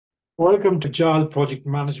Welcome to Agile Project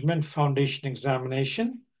Management Foundation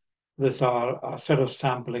examination. These are a set of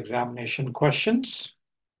sample examination questions.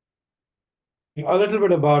 A little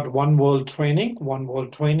bit about One World Training. One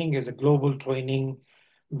World Training is a global training,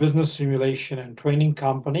 business simulation, and training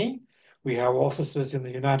company. We have offices in the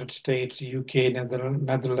United States, UK,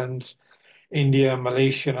 Netherlands, India,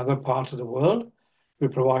 Malaysia, and other parts of the world. We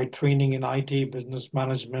provide training in IT, business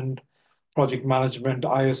management, project management,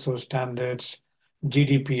 ISO standards,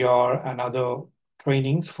 GDPR, and other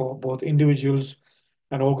trainings for both individuals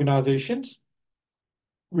and organizations.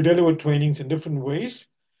 We deliver trainings in different ways.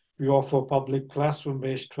 We offer public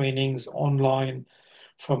classroom-based trainings online,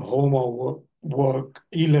 from home or work,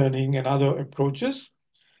 e-learning, and other approaches.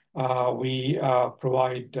 We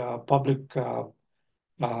provide public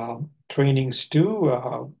trainings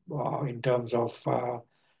too, in terms of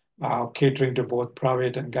catering to both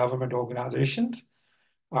private and government organizations.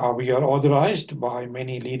 We are authorized by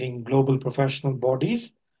many leading global professional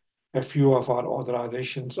bodies. A few of our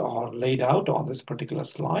authorizations are laid out on this particular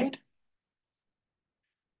slide.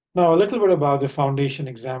 Now, a little bit about the foundation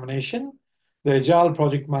examination. The Agile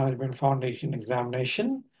Project Management Foundation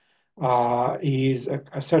examination is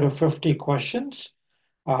a set of 50 questions,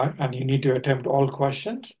 and you need to attempt all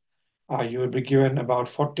questions. You will be given about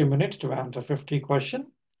 40 minutes to answer 50 questions.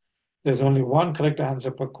 There's only one correct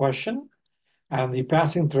answer per question, and the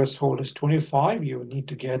passing threshold is 25. You need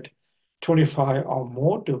to get 25 or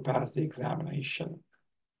more to pass the examination.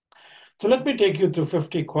 So let me take you through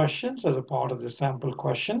 50 questions as a part of the sample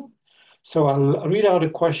question. So I'll read out a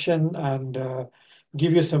question and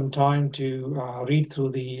give you some time to read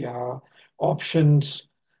through the options.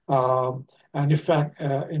 And in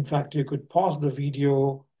fact, you could pause the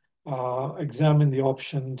video, examine the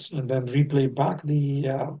options, and then replay back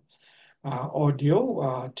the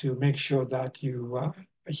audio to make sure that you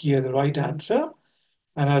hear the right answer.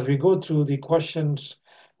 And as we go through the questions,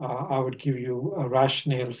 I would give you a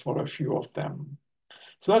rationale for a few of them.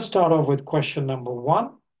 So let's start off with question number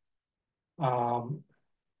one.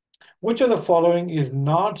 Which of the following is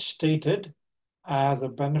not stated as a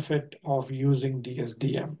benefit of using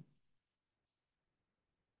DSDM?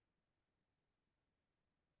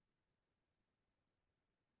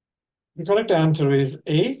 The correct answer is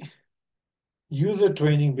A. User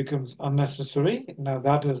training becomes unnecessary. Now,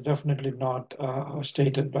 that is definitely not a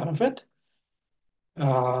stated benefit.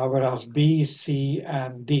 Whereas B, C,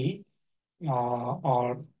 and D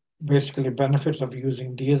are basically benefits of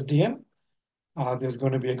using DSDM. There's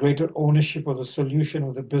going to be a greater ownership of the solution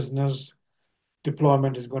of the business.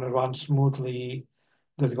 Deployment is going to run smoothly.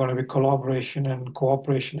 There's going to be collaboration and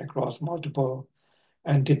cooperation across multiple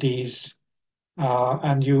entities.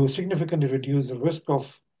 And you significantly reduce the risk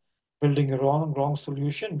of building a wrong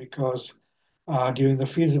solution, because during the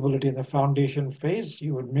feasibility and the foundation phase,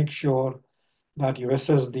 you would make sure that you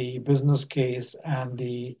assess the business case and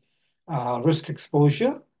the risk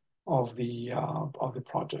exposure of the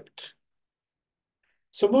project.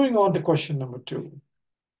 So moving on to question number two.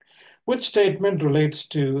 Which statement relates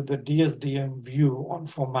to the DSDM view on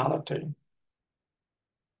formality?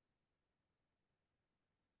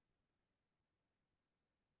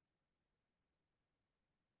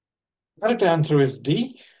 The correct answer is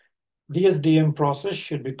D. DSDM process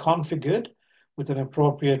should be configured with an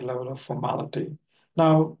appropriate level of formality.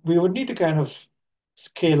 Now, we would need to kind of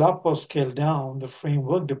scale up or scale down the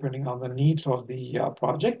framework depending on the needs of the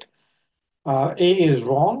project. A is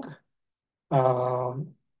wrong. The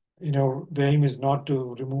aim is not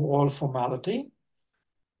to remove all formality.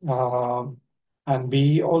 And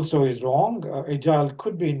B also is wrong. Agile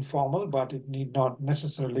could be informal, but it need not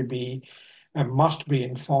necessarily be a must-be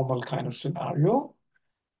informal kind of scenario.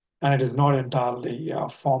 And it is not entirely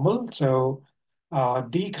formal. So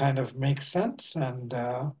D kind of makes sense. And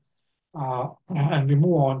we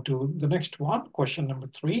move on to the next one, question number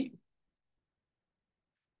three.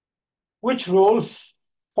 Which role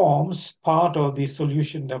forms part of the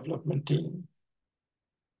solution development team?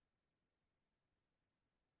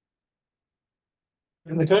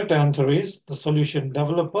 And the correct answer is the solution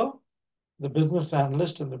developer, the business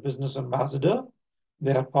analyst, and the business ambassador.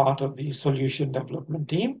 They are part of the solution development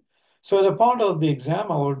team. So as a part of the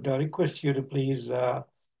exam, I would request you to please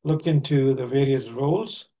look into the various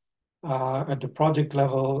roles at the project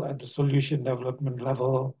level, at the solution development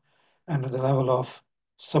level, and at the level of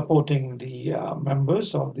supporting the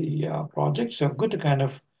members of the project. So good to kind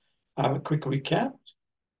of have a quick recap.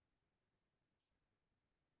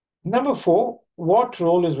 Number four, what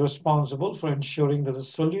role is responsible for ensuring that the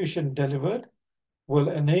solution delivered will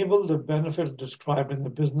enable the benefits described in the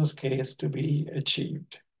business case to be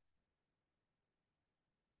achieved?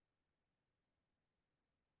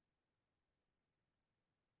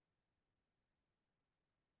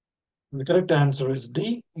 The correct answer is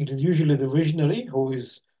D. It is usually the visionary who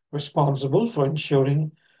is responsible for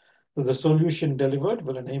ensuring that the solution delivered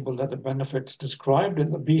will enable that the benefits described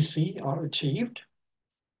in the BC are achieved.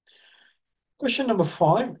 Question number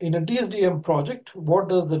 5. In a DSDM project, what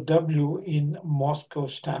does the W in Moscow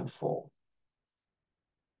stand for?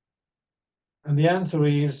 And the answer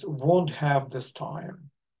is won't have this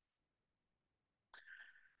time.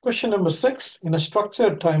 Question number 6. In a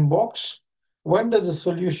structured time box, when does the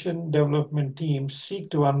solution development team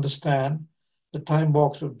seek to understand the time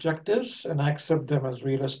box objectives and accept them as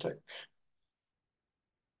realistic?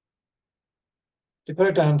 The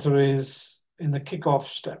correct answer is in the kickoff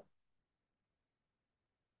step.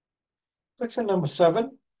 Question number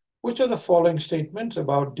 7. Which of the following statements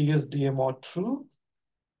about DSDM are true?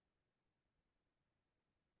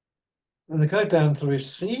 And the correct answer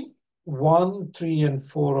is C. 1, 3, and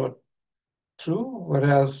 4 are true,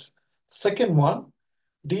 whereas second one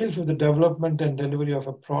deals with the development and delivery of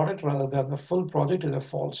a product rather than the full project is a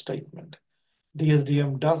false statement.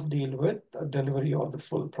 DSDM does deal with the delivery of the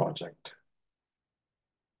full project.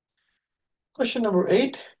 Question number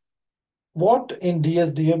 8. What in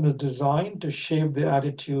DSDM is designed to shape the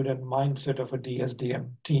attitude and mindset of a DSDM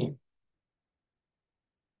team?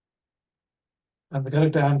 And the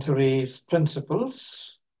correct answer is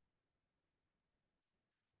principles.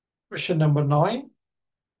 Question number 9.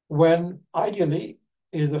 When ideally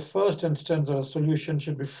is the first instance of a solution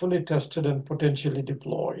should be fully tested and potentially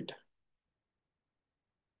deployed?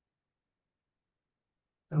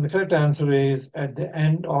 And the correct answer is at the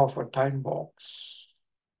end of a time box.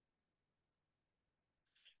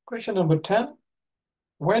 Question number 10.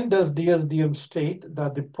 When does DSDM state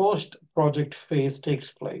that the post-project phase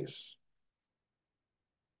takes place?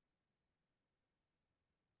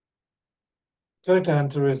 Correct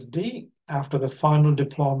answer is D, after the final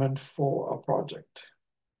deployment for a project.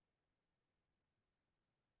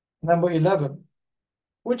 Number 11.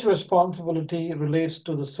 Which responsibility relates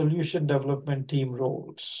to the solution development team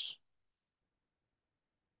roles?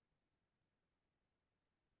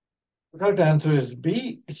 The correct answer is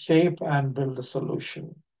B, shape and build a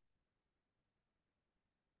solution.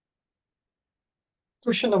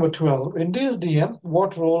 Question number 12. In DSDM,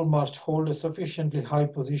 what role must hold a sufficiently high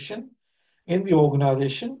position in the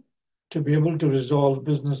organization to be able to resolve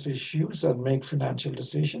business issues and make financial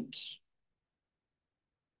decisions?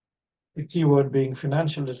 The keyword being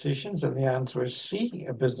financial decisions, and the answer is C,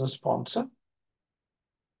 a business sponsor.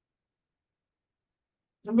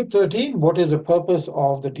 Number 13, what is the purpose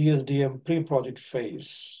of the DSDM pre-project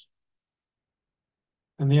phase?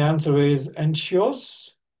 And the answer is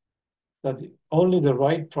ensures that only the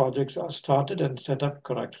right projects are started and set up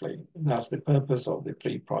correctly. That's the purpose of the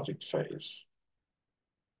pre-project phase.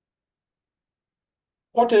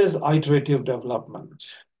 What is iterative development?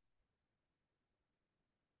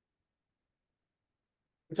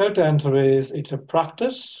 The correct answer is it's a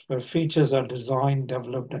practice where features are designed,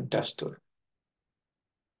 developed, and tested.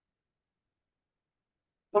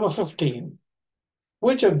 Number 15.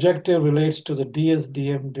 Which objective relates to the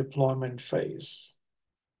DSDM deployment phase?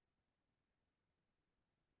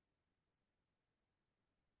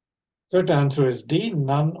 Correct answer is D,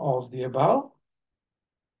 none of the above.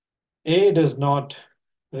 A does not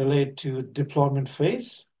relate to deployment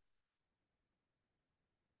phase.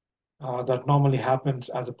 That normally happens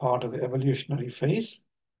as a part of the evolutionary phase.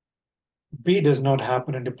 B does not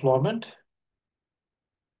happen in deployment.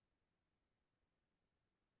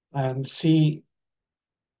 And C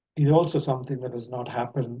is also something that does not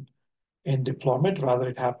happen in deployment, rather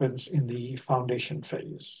it happens in the foundation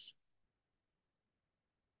phase.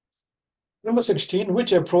 Number 16,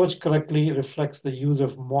 which approach correctly reflects the use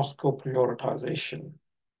of Moscow prioritization?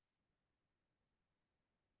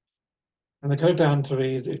 And the correct answer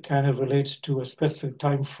is it kind of relates to a specific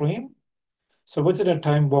time frame. So within a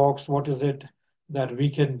time box, what is it that we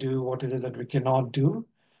can do? What is it that we cannot do?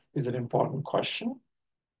 Is an important question.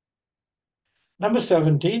 Number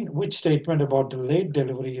 17, which statement about delayed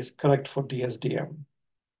delivery is correct for DSDM?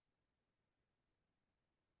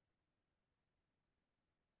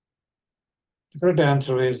 The correct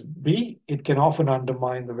answer is B. It can often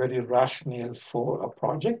undermine the very rationale for a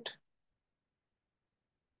project.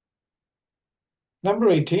 Number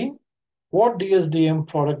 18, what DSDM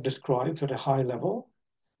product describes at a high level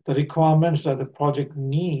the requirements that the project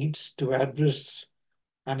needs to address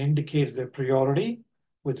and indicates their priority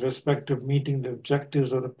with respect to meeting the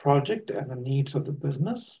objectives of the project and the needs of the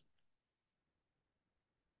business?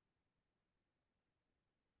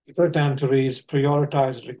 The correct answer is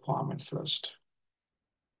prioritized requirements list.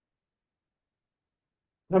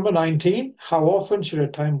 Number 19, how often should a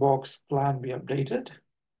time box plan be updated?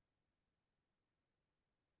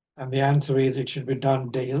 And the answer is it should be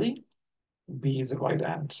done daily. B is the right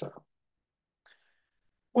answer.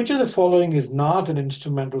 Which of the following is not an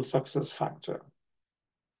instrumental success factor?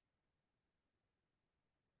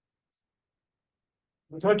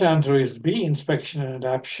 The correct answer is B, inspection and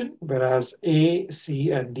adaptation, whereas A,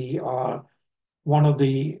 C, and D are one of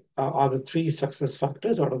the are the three success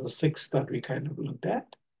factors out of the six that we kind of looked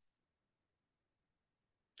at.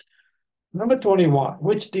 Number 21,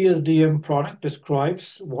 which DSDM product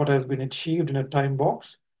describes what has been achieved in a time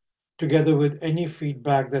box, together with any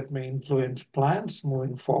feedback that may influence plans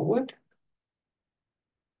moving forward?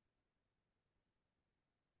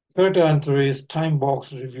 Correct answer is time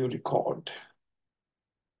box review record.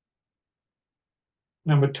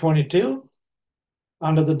 Number 22,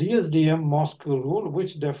 under the DSDM Moscow rule,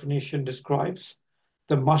 which definition describes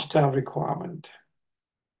the must-have requirement?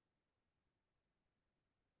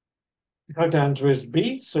 The correct answer is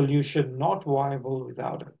B, solution not viable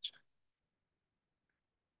without it.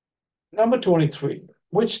 Number 23,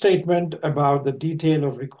 which statement about the detail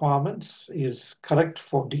of requirements is correct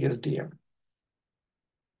for DSDM?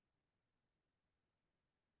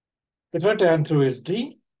 The correct answer is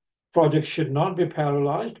D, projects should not be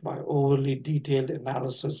paralyzed by overly detailed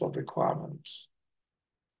analysis of requirements.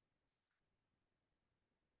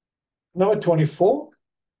 Number 24,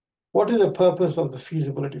 what is the purpose of the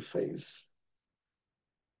feasibility phase?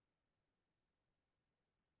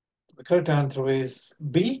 The correct answer is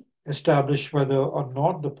B, establish whether or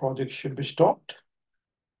not the project should be stopped.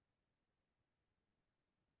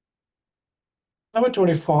 Number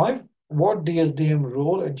 25, what DSDM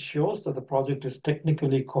role ensures that the project is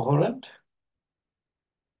technically coherent?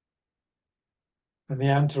 And the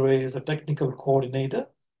answer is a technical coordinator.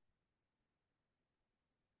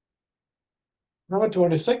 Number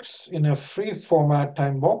 26, in a free format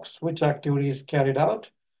time box, which activity is carried out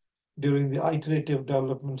during the iterative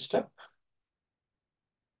development step?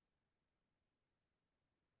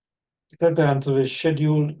 The correct answer is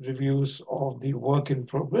scheduled reviews of the work in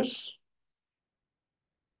progress.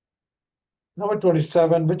 Number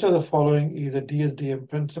 27, which of the following is a DSDM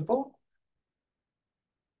principle?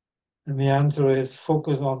 And the answer is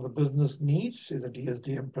focus on the business needs is a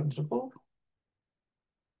DSDM principle.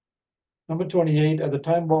 Number 28, at the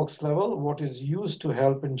time box level, what is used to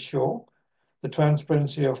help ensure the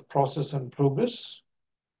transparency of process and progress?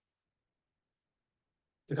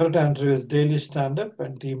 The correct answer is daily stand-up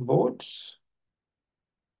and team boards.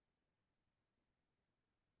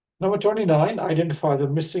 Number 29, identify the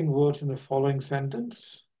missing words in the following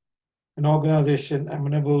sentence. An organization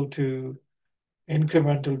amenable to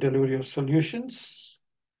incremental delivery of solutions,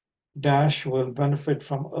 dash will benefit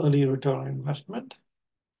from early return on investment.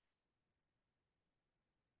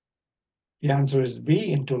 The answer is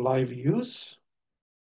B, into live use.